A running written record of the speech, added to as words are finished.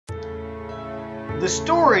The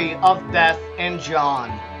story of Beth and John.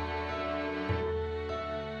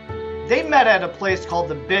 They met at a place called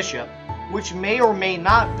the Bishop, which may or may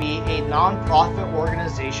not be a non-profit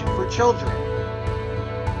organization for children.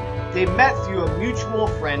 They met through a mutual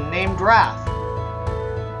friend named Raph.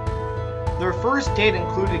 Their first date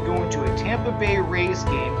included going to a Tampa Bay Rays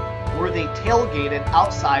game where they tailgated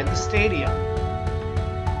outside the stadium.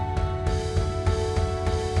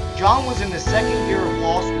 John was in the second year of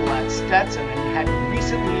law school at Stetson and had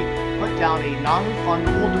recently put down a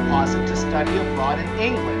non-refundable deposit to study abroad in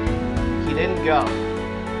England. He didn't go.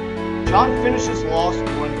 John finishes law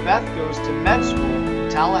school and Beth goes to med school in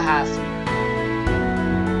Tallahassee.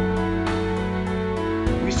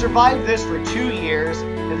 We survived this for 2 years,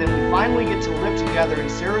 and then we finally get to live together in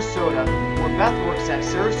Sarasota, where Beth works at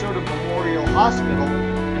Sarasota Memorial Hospital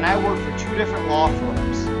and I work for 2 different law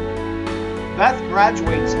firms. Beth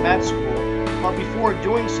graduates med school, but before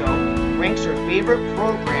doing so, ranks her favorite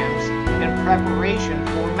programs in preparation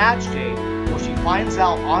for match day, where she finds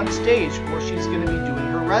out on stage where she's going to be doing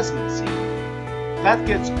her residency. Beth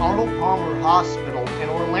gets Arnold Palmer Hospital in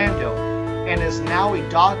Orlando and is now a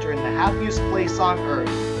doctor in the happiest place on earth,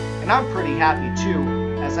 and I'm pretty happy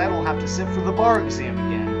too, as I don't have to sit for the bar exam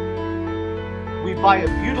again. We buy a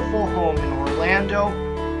beautiful home in Orlando,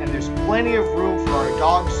 and there's plenty of room for our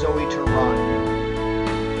dog Zoe to run.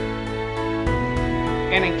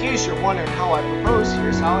 And in case you're wondering how I proposed,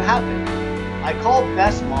 here's how it happened. I called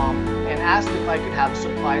Beth's mom and asked if I could have a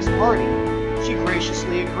surprise party. She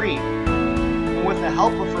graciously agreed. And with the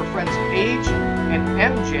help of her friends Paige and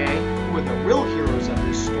MJ, who are the real heroes of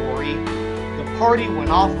this story, the party went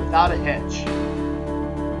off without a hitch.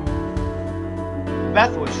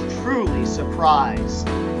 Beth was truly surprised.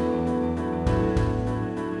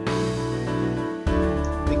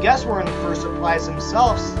 The guests were in for a surprise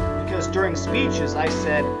themselves, because during speeches I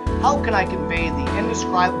said, how can I convey the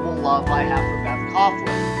indescribable love I have for Beth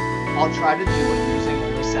Coughlin? I'll try to do it using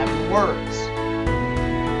only 7 words.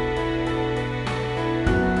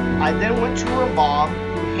 I then went to her mom,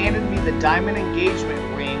 who handed me the diamond engagement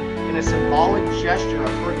ring in a symbolic gesture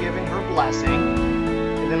of her giving her blessing.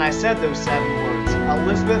 And then I said those 7 words,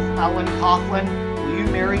 Elizabeth Ellen Coughlin, will you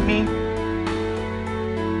marry me?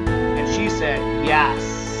 And she said,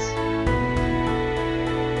 yes.